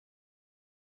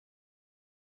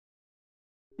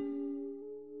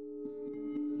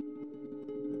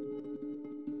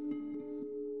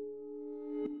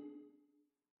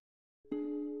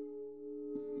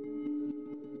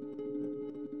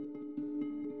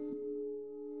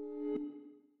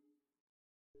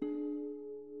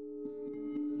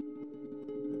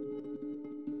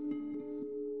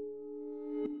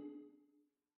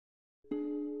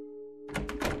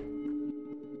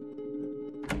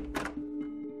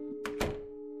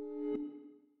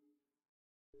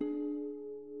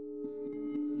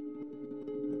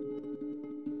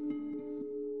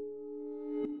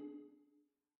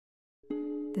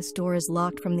This door is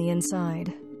locked from the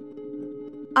inside.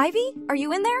 Ivy, are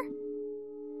you in there?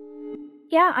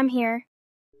 Yeah, I'm here.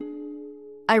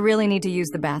 I really need to use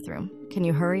the bathroom. Can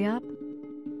you hurry up?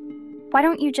 Why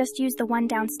don't you just use the one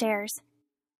downstairs?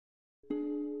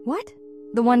 What?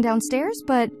 The one downstairs?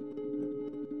 But...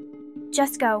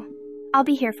 Just go. I'll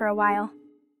be here for a while.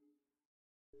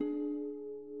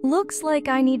 Looks like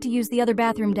I need to use the other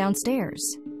bathroom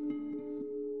downstairs.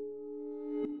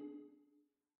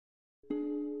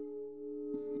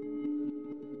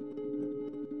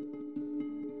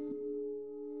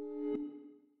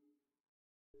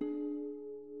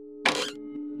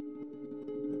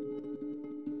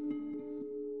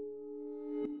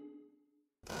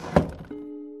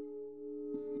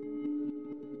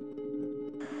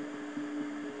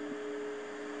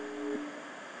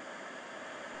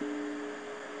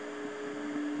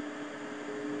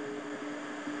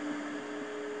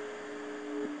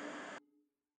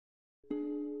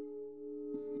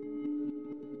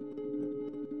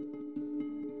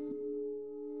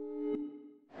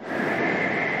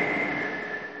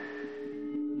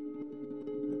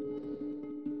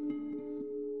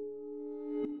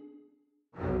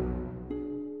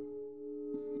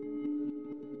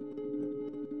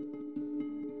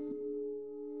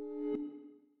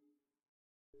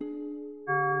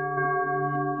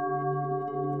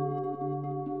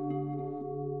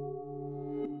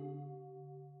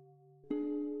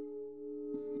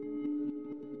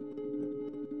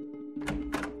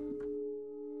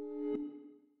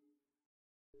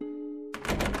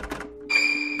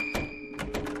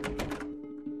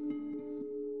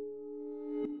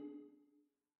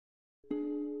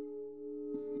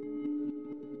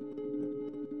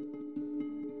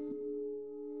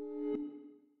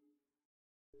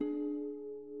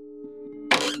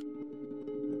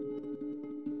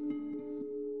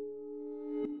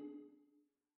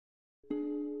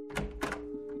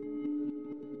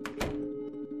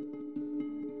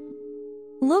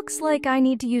 Looks like I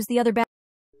need to use the other bathroom.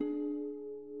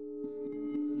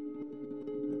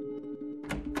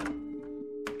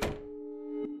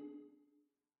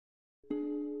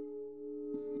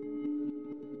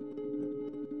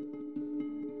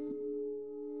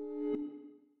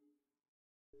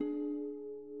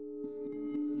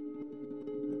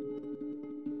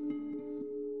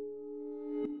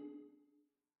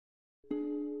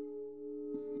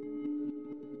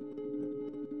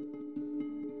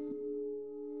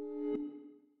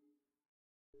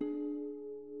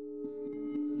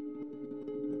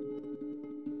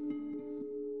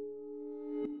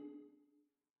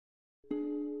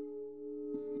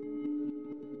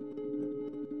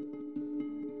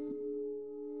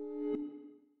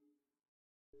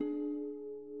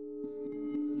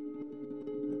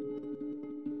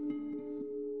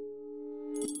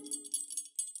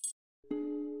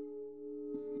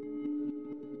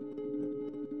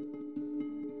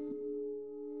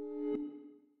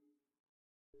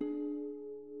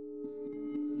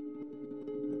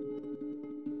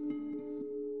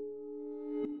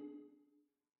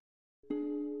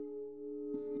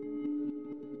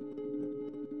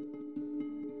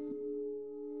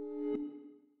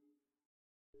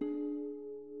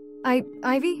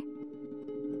 Ivy?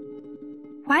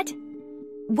 What?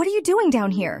 What are you doing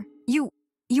down here? You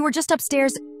were just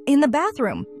upstairs in the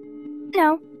bathroom.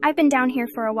 No, I've been down here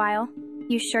for a while.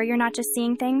 You sure you're not just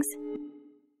seeing things?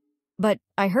 But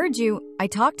I heard you. I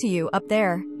talked to you up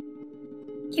there.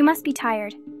 You must be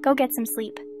tired. Go get some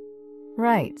sleep.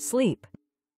 Right, sleep.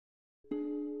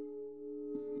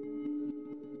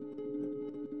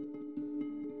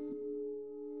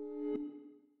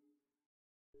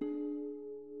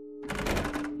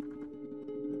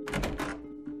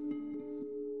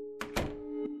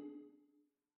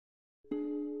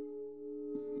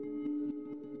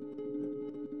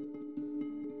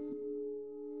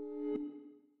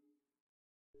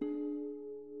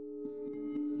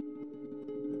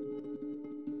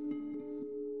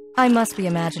 I must be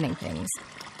imagining things.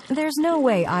 There's no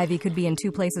way Ivy could be in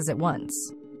two places at once.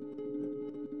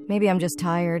 Maybe I'm just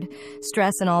tired,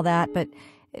 stress and all that, but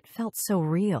it felt so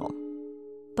real.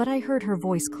 But I heard her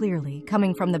voice clearly,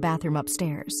 coming from the bathroom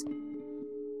upstairs.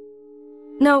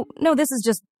 No, this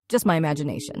is just my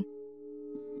imagination.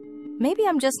 Maybe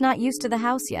I'm just not used to the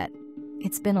house yet.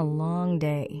 It's been a long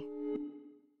day.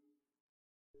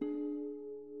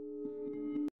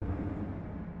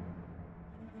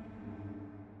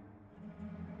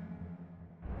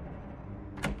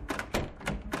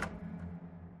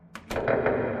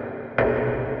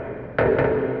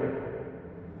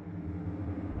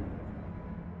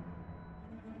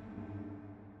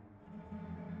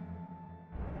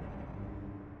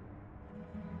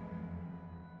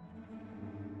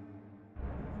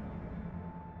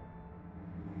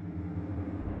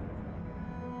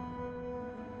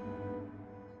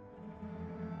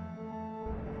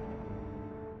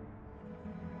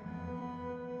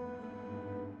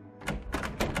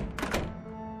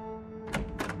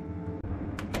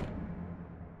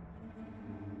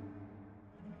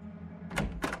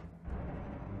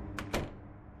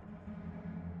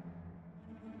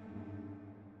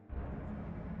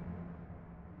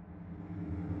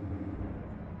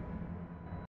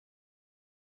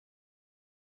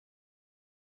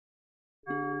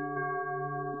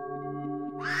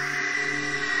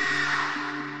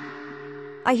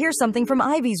 I hear something from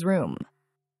Ivy's room.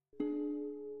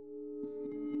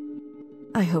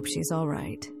 I hope she's all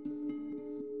right.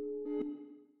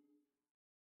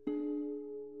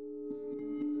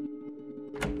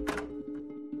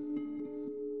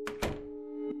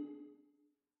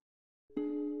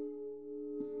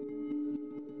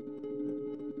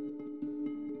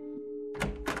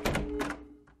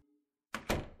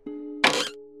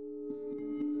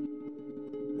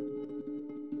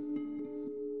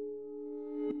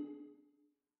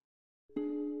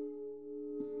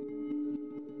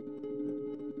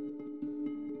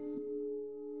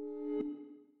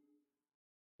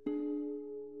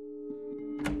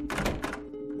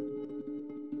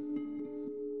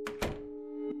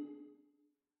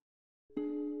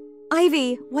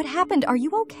 Ivy, what happened? Are you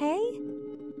okay?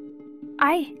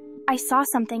 I saw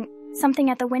something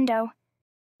at the window.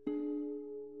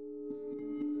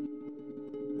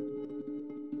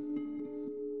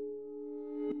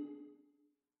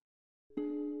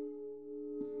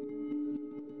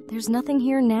 There's nothing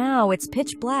here now. It's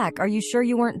pitch black. Are you sure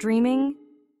you weren't dreaming?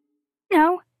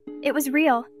 No, it was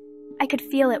real. I could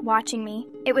feel it watching me.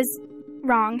 It was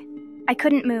wrong. I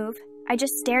couldn't move. I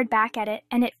just stared back at it,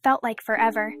 and it felt like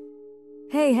forever.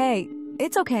 Hey,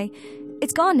 it's okay.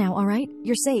 It's gone now, all right?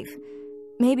 You're safe.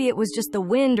 Maybe it was just the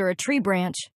wind or a tree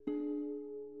branch.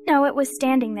 No, it was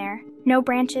standing there. No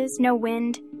branches, no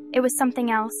wind. It was something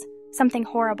else. Something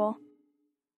horrible.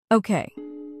 Okay.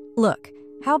 Look,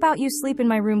 how about you sleep in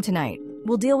my room tonight?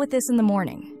 We'll deal with this in the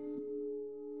morning.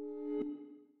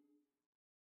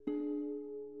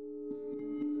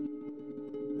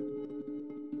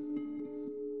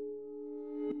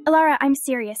 Elara, I'm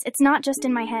serious. It's not just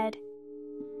in my head.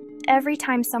 Every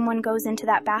time someone goes into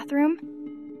that bathroom,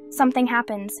 something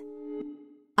happens.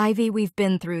 Ivy, we've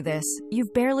been through this.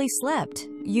 You've barely slept.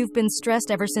 You've been stressed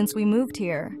ever since we moved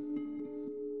here.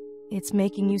 It's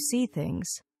making you see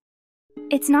things.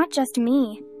 It's not just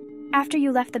me. After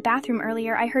you left the bathroom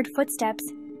earlier, I heard footsteps,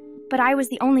 but I was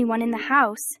the only one in the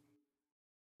house.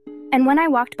 And when I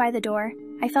walked by the door,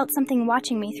 I felt something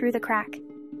watching me through the crack.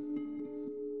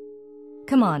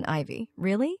 Come on, Ivy.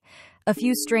 Really? A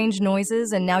few strange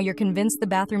noises and now you're convinced the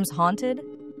bathroom's haunted?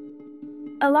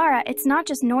 Elara, it's not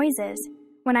just noises.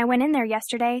 When I went in there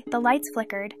yesterday, the lights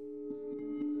flickered.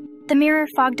 The mirror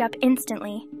fogged up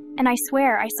instantly, and I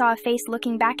swear I saw a face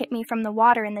looking back at me from the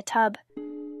water in the tub.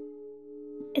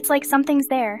 It's like something's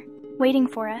there, waiting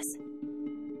for us.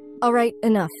 All right,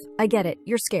 enough. I get it.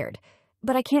 You're scared.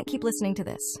 But I can't keep listening to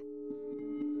this.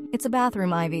 It's a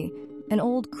bathroom, Ivy. An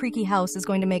old, creaky house is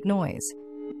going to make noise.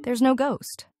 There's no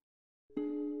ghost.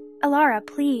 Elara,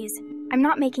 please. I'm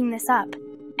not making this up.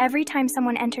 Every time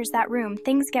someone enters that room,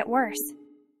 things get worse.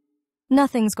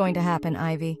 Nothing's going to happen,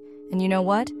 Ivy. And you know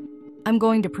what? I'm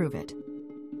going to prove it.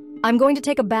 I'm going to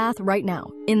take a bath right now,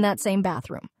 in that same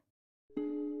bathroom.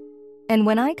 And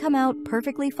when I come out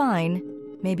perfectly fine,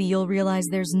 maybe you'll realize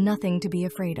there's nothing to be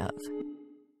afraid of.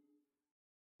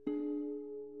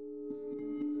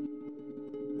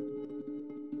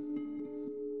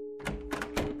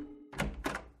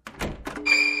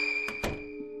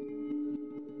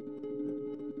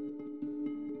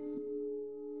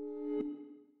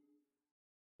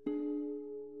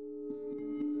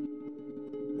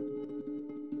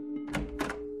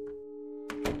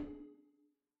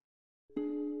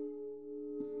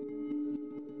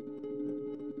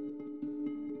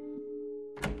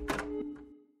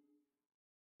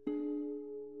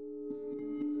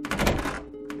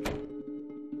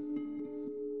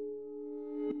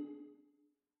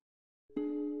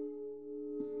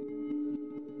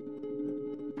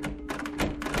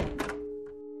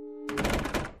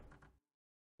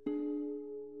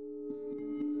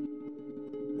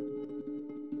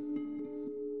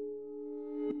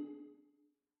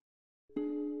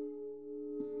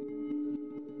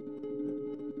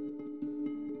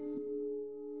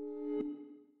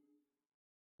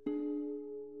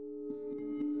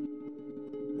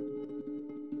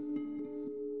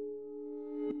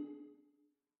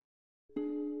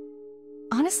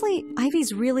 Honestly,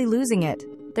 Ivy's really losing it.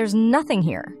 There's nothing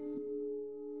here.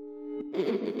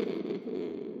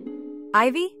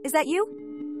 Ivy, is that you?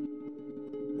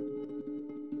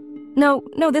 No,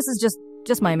 this is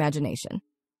just my imagination.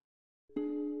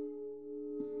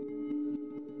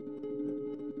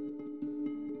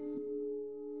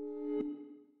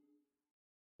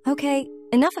 Okay,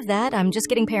 enough of that. I'm just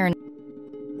getting paranoid.